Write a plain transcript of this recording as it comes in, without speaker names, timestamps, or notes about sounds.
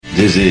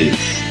This is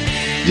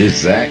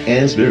Just Zach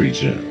Ansbury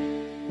Show.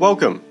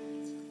 Welcome.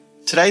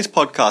 Today's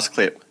podcast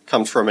clip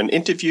comes from an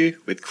interview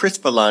with Chris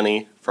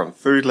Villani from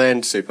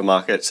Foodland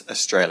Supermarkets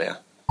Australia.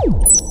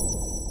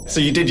 So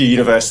you did your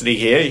university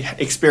here,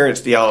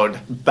 experienced the old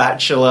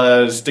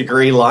bachelor's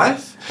degree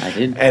life. I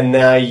did. And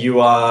now you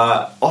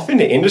are off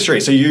into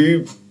industry. So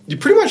you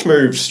pretty much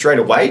moved straight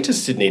away to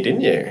Sydney,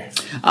 didn't you?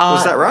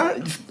 Was that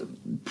right?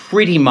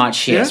 Pretty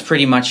much, yes. Yeah?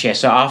 Pretty much, yes.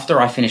 So after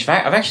I finished,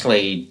 I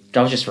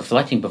was just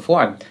reflecting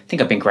before, I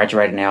think I've been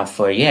graduated now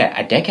for,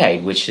 a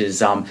decade, which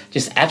is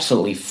just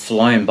absolutely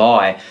flown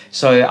by.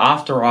 So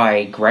after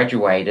I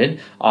graduated,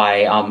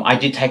 I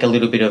did take a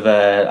little bit of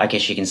I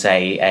guess you can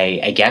say,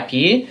 a gap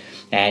year.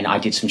 And I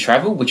did some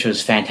travel, which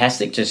was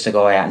fantastic, just to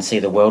go out and see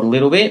the world a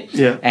little bit.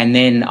 Yeah. And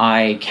then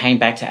I came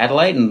back to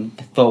Adelaide and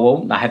thought,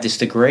 well, I have this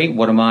degree.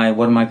 What am I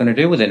going to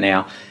do with it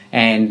now?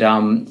 And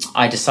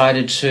I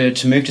decided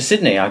to move to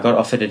Sydney. I got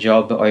offered a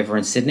job over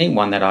in Sydney,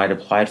 one that I'd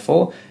applied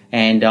for,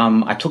 and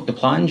I took the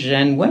plunge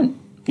and went.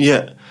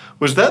 Yeah.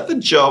 Was that the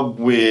job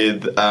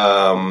with, what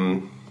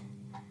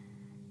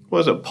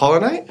was it,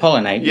 Pollinate?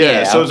 Pollinate,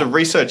 Yeah, so it was a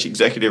research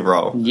executive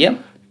role.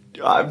 Yep.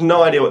 I have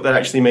no idea what that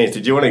actually means.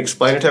 Did you want to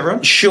explain it to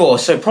everyone? Sure.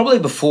 So probably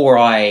before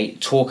I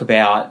talk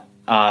about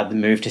the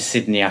move to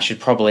Sydney, I should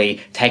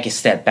probably take a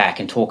step back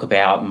and talk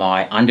about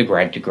my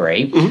undergrad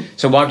degree. Mm-hmm.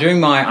 So while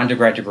doing my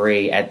undergrad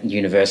degree at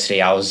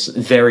university, I was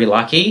very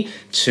lucky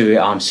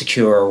to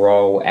secure a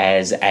role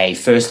as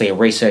firstly a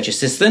research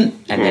assistant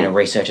and then a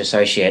research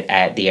associate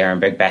at the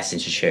Ehrenberg-Bass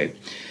Institute.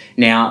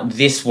 Now,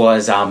 this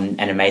was an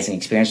amazing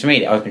experience for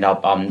me. It opened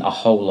up a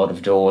whole lot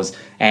of doors,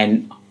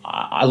 and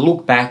I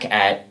look back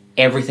at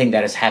everything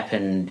that has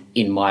happened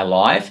in my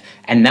life,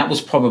 and that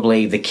was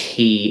probably the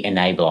key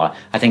enabler.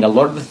 I think a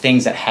lot of the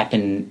things that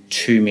happen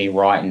to me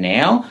right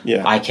now,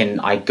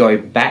 I go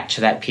back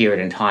to that period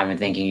in time and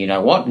thinking, you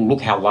know what,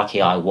 look how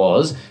lucky I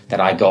was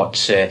that I got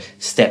to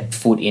step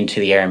foot into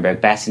the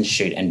Ehrenberg-Bass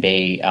Institute and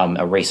be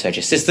a research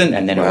assistant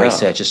and then a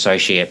research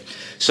associate.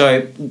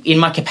 So in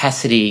my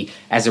capacity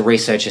as a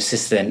research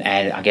assistant,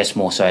 and I guess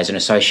more so as an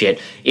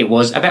associate, it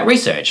was about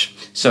research.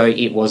 So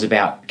it was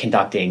about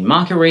conducting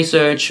market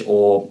research,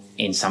 or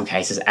in some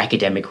cases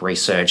academic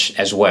research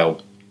as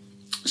well.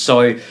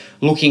 So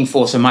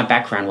my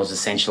background was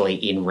essentially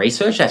in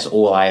research. That's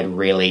all I had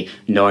really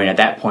known at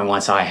that point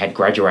once I had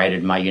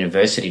graduated my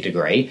university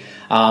degree.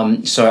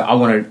 So I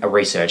wanted a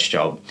research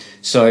job.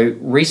 So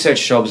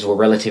research jobs were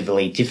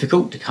relatively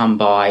difficult to come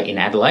by in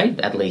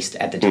Adelaide, at least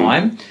at the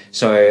time.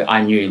 So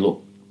I knew,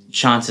 look,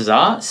 chances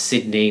are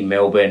Sydney,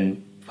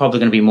 Melbourne, probably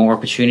going to be more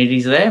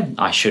opportunities there.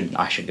 I should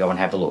go and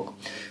have a look.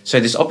 So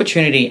this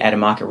opportunity at a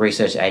market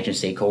research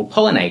agency called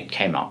Pollinate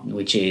came up,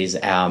 which is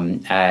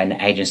an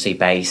agency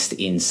based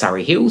in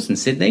Surrey Hills in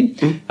Sydney.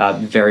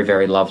 Very,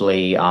 very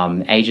lovely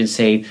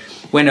agency.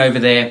 Went over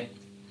there.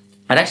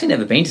 I'd actually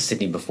never been to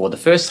Sydney before. The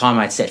first time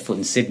I'd set foot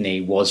in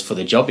Sydney was for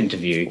the job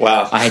interview.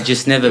 Wow.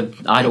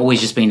 I'd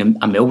always just been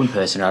a Melbourne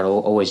person. I'd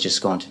always just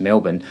gone to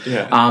Melbourne.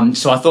 Yeah.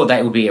 So I thought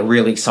that would be a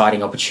really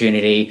exciting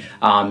opportunity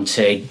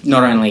to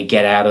not only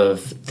get out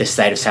of the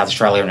state of South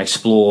Australia and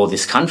explore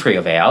this country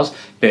of ours,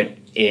 but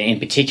in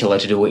particular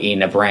to do it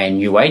in a brand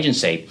new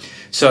agency.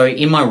 So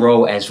in my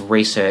role as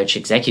research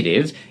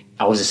executive,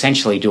 I was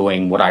essentially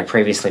doing what I'd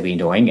previously been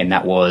doing, and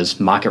that was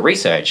market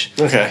research.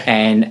 Okay.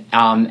 And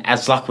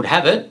as luck would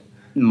have it,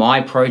 my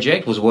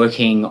project was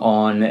working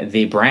on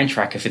the brand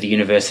tracker for the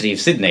University of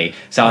Sydney.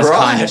 So I was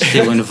kind of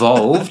still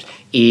involved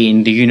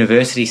in the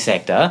university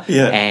sector,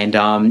 and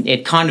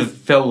it kind of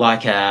felt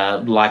like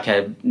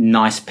a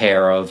nice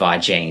pair of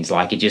jeans.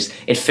 Like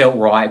it felt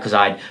right because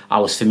I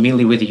was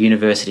familiar with the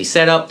university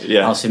setup.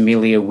 I was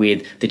familiar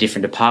with the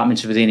different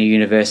departments within a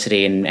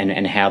university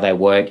and how they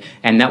work,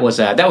 and that was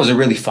a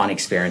really fun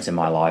experience in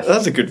my life.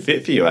 That's a good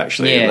fit for you,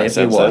 actually. Yeah, in that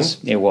sense,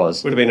 it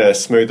was. Would have been a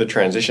smoother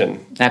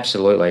transition.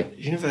 Absolutely.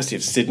 University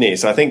of Sydney.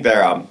 So I think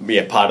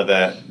they're part of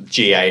the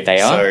G8.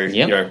 They are. So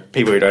you know,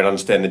 people who don't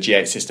understand the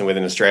G8 system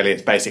within Australia,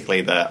 it's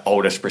basically the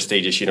oldest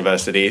prestigious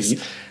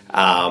universities.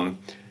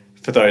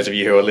 For those of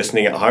you who are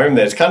listening at home,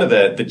 there's kind of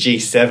the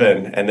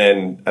G7 and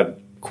then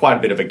quite a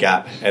bit of a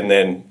gap, and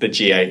then the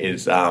G8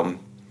 is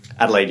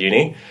Adelaide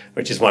Uni,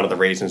 which is one of the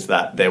reasons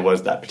that there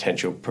was that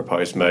potential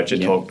proposed merger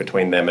talk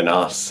between them and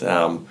us,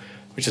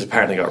 which has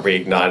apparently got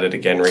reignited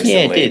again recently.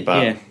 Yeah, it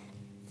did,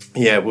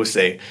 Yeah, we'll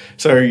see.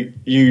 So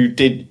you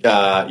did,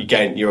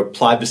 you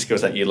applied the skills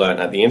that you learned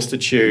at the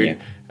Institute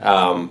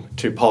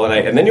to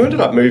Pollinate, and then you ended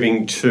up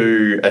moving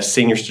to a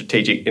senior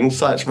strategic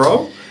insights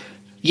role.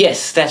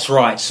 Yes, that's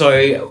right.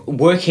 So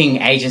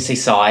working agency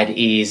side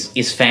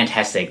is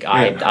fantastic.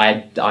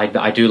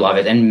 I do love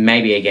it. And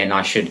maybe, again,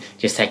 I should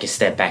just take a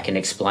step back and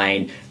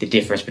explain the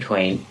difference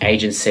between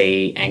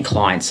agency and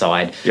client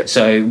side. Yep.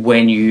 So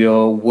when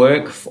you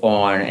work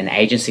on an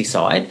agency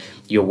side,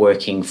 you're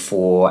working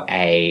for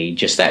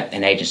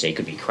an agency. It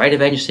could be a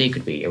creative agency, it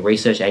could be a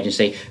research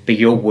agency, but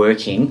you're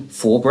working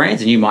for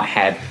brands, and you might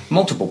have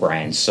multiple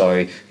brands.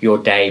 So your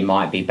day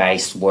might be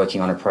based working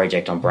on a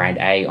project on brand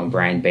A, on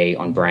brand B,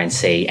 on brand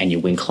C, and you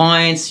win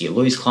clients, you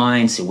lose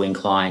clients, you win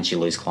clients, you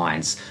lose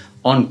clients.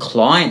 On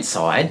client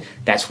side,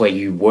 that's where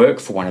you work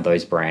for one of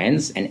those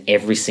brands, and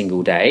every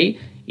single day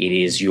it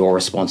is your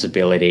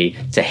responsibility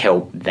to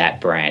help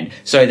that brand.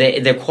 So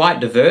they're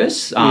quite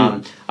diverse.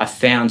 I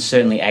found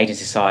certainly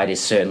agency side is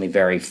certainly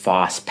very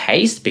fast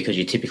paced because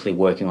you're typically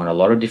working on a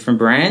lot of different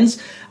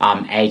brands.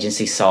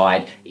 Agency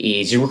side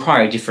is you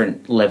require a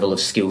different level of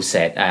skill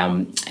set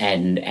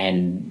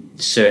and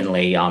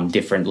certainly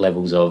different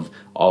levels of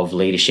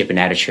leadership and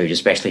attitude,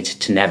 especially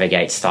to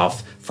navigate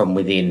stuff from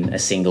within a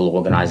single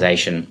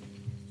organization.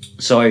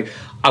 So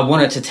I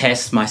wanted to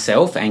test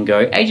myself and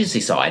go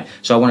agency side.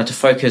 So I wanted to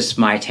focus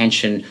my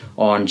attention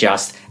on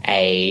just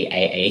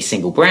a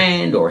single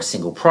brand or a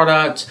single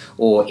product,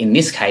 or in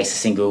this case, a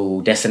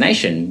single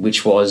destination,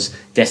 which was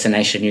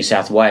Destination New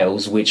South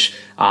Wales, which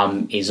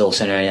is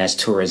also known as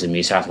Tourism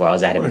New South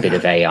Wales. That had a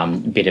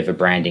bit of a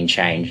branding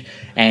change.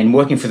 And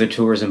working for the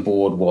tourism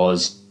board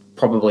was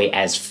probably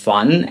as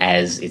fun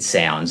as it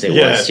sounds. It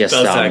was just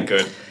does sound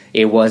good.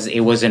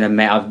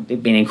 I've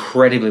been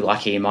incredibly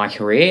lucky in my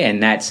career,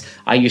 and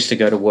I used to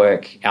go to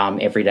work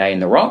every day in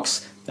the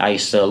Rocks. I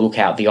used to look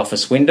out the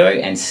office window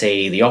and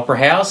see the Opera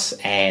House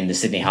and the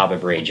Sydney Harbour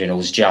Bridge, and it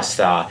was just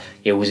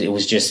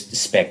just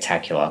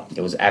spectacular.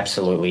 It was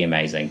absolutely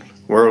amazing.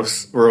 We're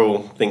all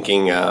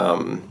thinking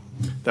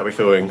that we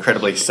feel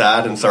incredibly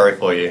sad and sorry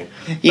for you.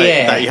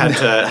 That you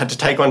had to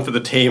take one for the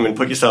team and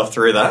put yourself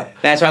through that.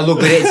 That's right. Look,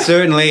 but it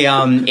certainly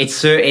it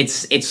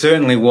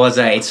certainly was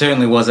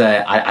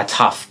a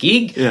tough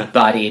gig. Yeah.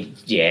 But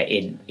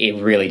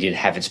it really did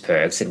have its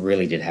perks. It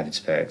really did have its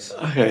perks.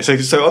 Okay,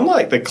 so on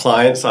like the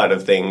client side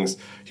of things,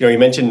 you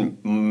mentioned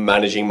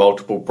managing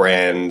multiple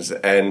brands,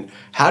 and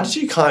how did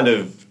you kind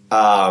of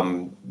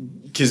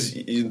because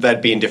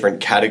they'd be in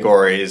different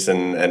categories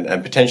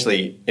and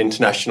potentially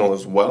international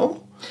as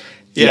well.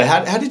 Yeah.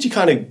 How did you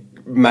kind of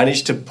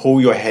manage to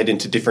pull your head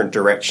into different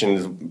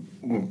directions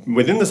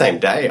within the same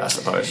day, I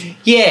suppose?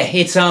 Yeah,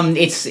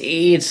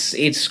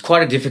 it's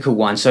quite a difficult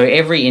one. So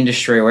every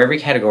industry or every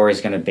category is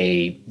going to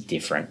be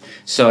different.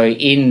 So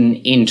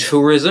in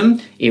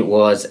tourism, there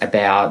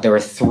are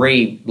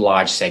three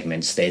large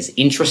segments. There's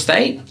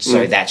intrastate,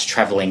 so that's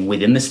traveling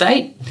within the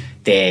state.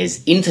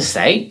 There's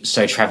interstate,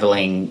 so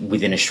travelling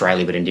within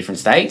Australia but in different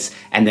states.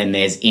 And then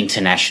there's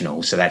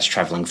international, so that's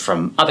travelling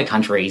from other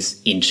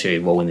countries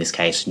into, well, in this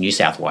case, New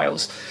South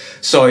Wales.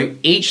 So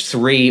each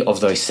three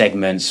of those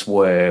segments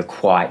were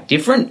quite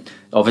different.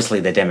 Obviously,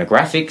 the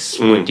demographics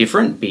were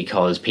different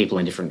because people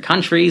in different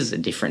countries are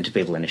different to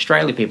people in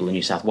Australia. People in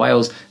New South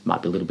Wales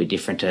might be a little bit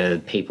different to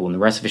people in the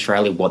rest of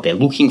Australia, what they're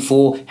looking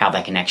for, how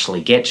they can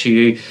actually get to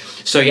you.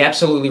 So you're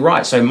absolutely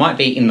right. So it might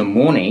be in the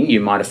morning,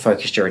 you might have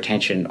focused your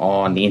attention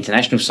on the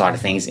international side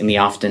of things. In the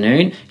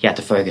afternoon, you had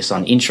to focus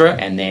on intra,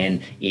 and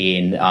then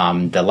in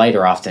the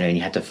later afternoon,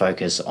 you had to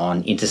focus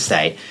on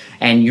interstate.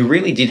 And you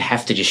really did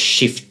have to just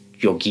shift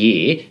your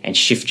gear and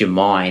shift your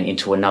mind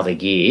into another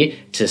gear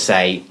to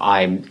say,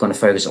 I'm going to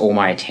focus all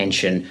my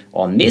attention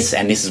on this,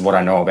 and this is what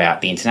I know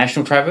about the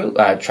international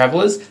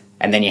travellers.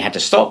 And then you had to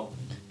stop.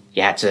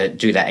 You had to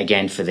do that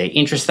again for the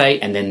intrastate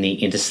and then the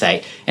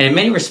interstate. And in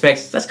many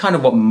respects, that's kind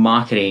of what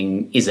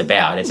marketing is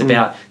about. It's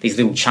about these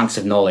little chunks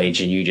of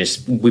knowledge and you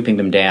just whipping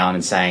them down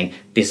and saying,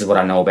 this is what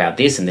I know about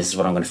this and this is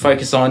what I'm going to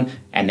focus on,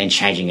 and then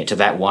changing it to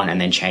that one and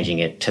then changing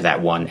it to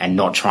that one, and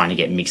not trying to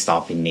get mixed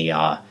up in the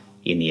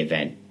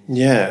event.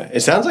 Yeah,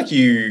 it sounds like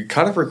you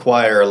kind of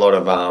require a lot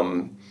of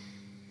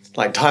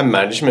like time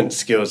management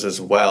skills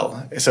as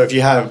well. So if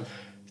you have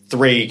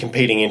three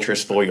competing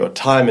interests for your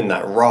time in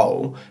that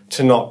role,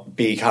 to not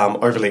become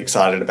overly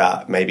excited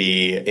about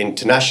maybe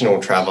international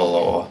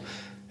travel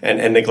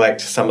and neglect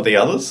some of the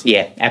others.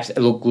 Yeah,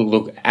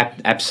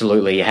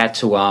 absolutely. You had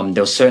to.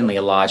 There was certainly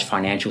a large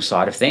financial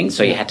side of things,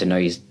 so you had to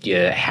know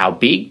how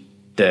big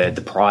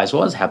the prize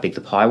was, how big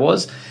the pie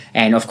was.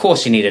 And of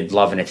course you needed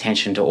love and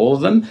attention to all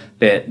of them,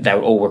 but they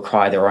would all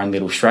require their own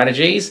little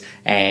strategies.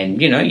 And,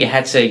 you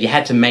had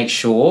to make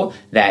sure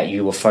that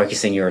you were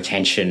focusing your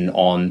attention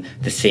on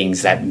the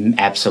things that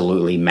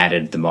absolutely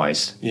mattered the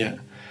most. Yeah.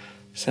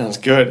 Sounds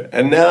good.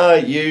 And now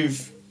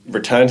you've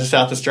returned to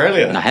South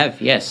Australia. I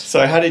have, yes.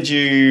 So how did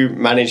you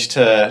manage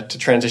to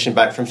transition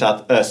back from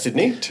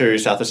Sydney to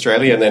South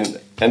Australia and then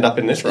end up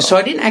in this role? So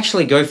I didn't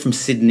actually go from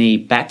Sydney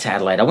back to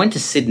Adelaide. I went to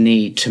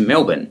Sydney to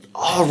Melbourne.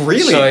 Oh,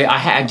 really? So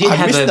I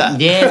missed that.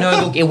 Yeah,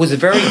 no, look, it was a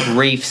very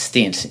brief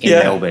stint in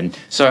Melbourne.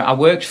 So I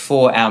worked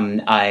for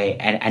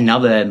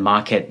another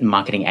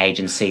marketing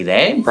agency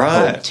there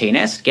called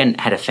TNS. Again,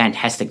 had a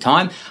fantastic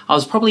time. I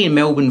was probably in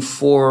Melbourne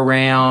for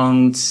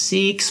around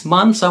 6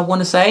 months, I want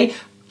to say.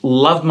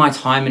 Loved my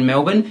time in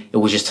Melbourne. It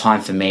was just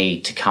time for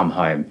me to come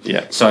home.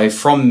 Yeah. So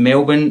from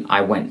Melbourne,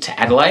 I went to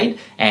Adelaide.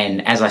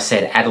 And as I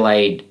said,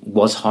 Adelaide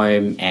was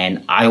home.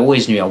 And I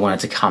always knew I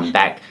wanted to come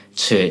back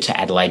to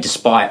Adelaide,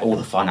 despite all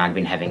the fun I'd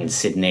been having in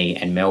Sydney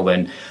and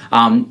Melbourne.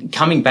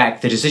 Coming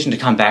back, the decision to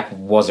come back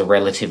was a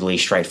relatively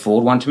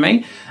straightforward one to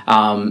me.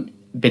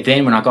 But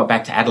then when I got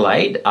back to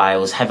Adelaide, I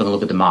was having a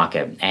look at the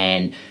market.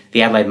 And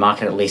the Adelaide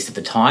market, at least at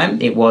the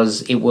time, it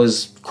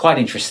was quite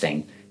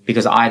interesting.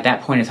 because I, at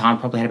that point in time,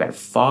 probably had about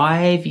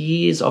 5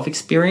 years of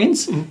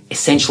experience,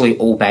 essentially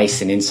all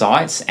based in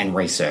insights and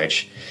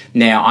research.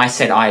 Now, I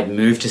said I had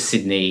moved to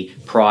Sydney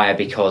prior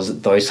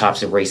because those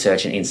types of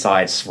research and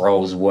insights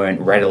roles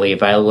weren't readily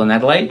available in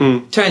Adelaide.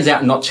 Turns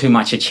out not too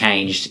much had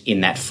changed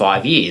in that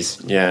 5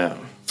 years. Yeah.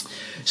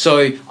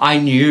 So I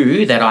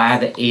knew that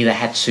I either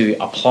had to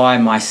apply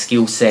my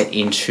skill set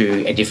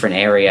into a different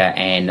area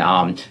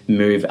and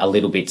move a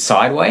little bit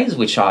sideways,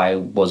 which I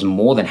was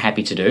more than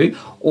happy to do,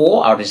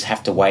 or I'll just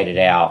have to wait it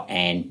out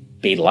and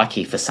be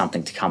lucky for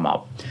something to come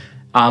up.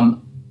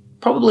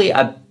 Probably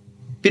a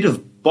bit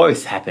of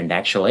both happened,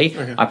 actually.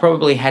 Okay. I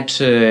probably had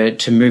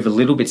to move a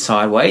little bit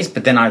sideways,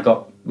 but then I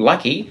got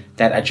lucky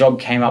that a job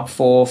came up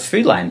for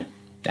Foodland,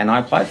 and I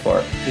applied for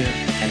it. Yeah.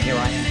 And here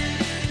I am.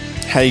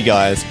 Hey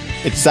guys.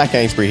 It's Zach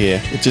Ainsbury here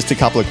with just a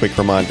couple of quick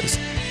reminders.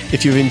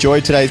 If you've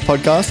enjoyed today's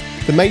podcast,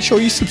 then make sure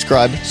you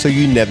subscribe so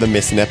you never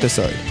miss an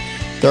episode.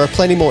 There are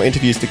plenty more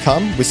interviews to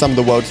come with some of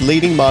the world's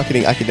leading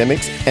marketing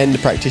academics and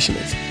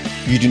practitioners.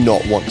 You do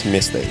not want to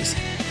miss these.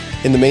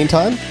 In the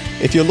meantime,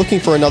 if you're looking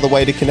for another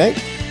way to connect,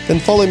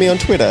 then follow me on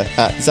Twitter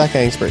at Zach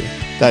Ainsbury.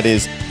 That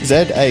is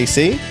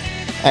ZACANESBURY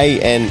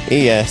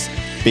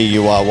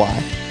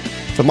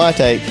for my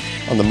take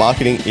on the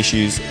marketing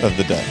issues of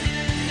the day.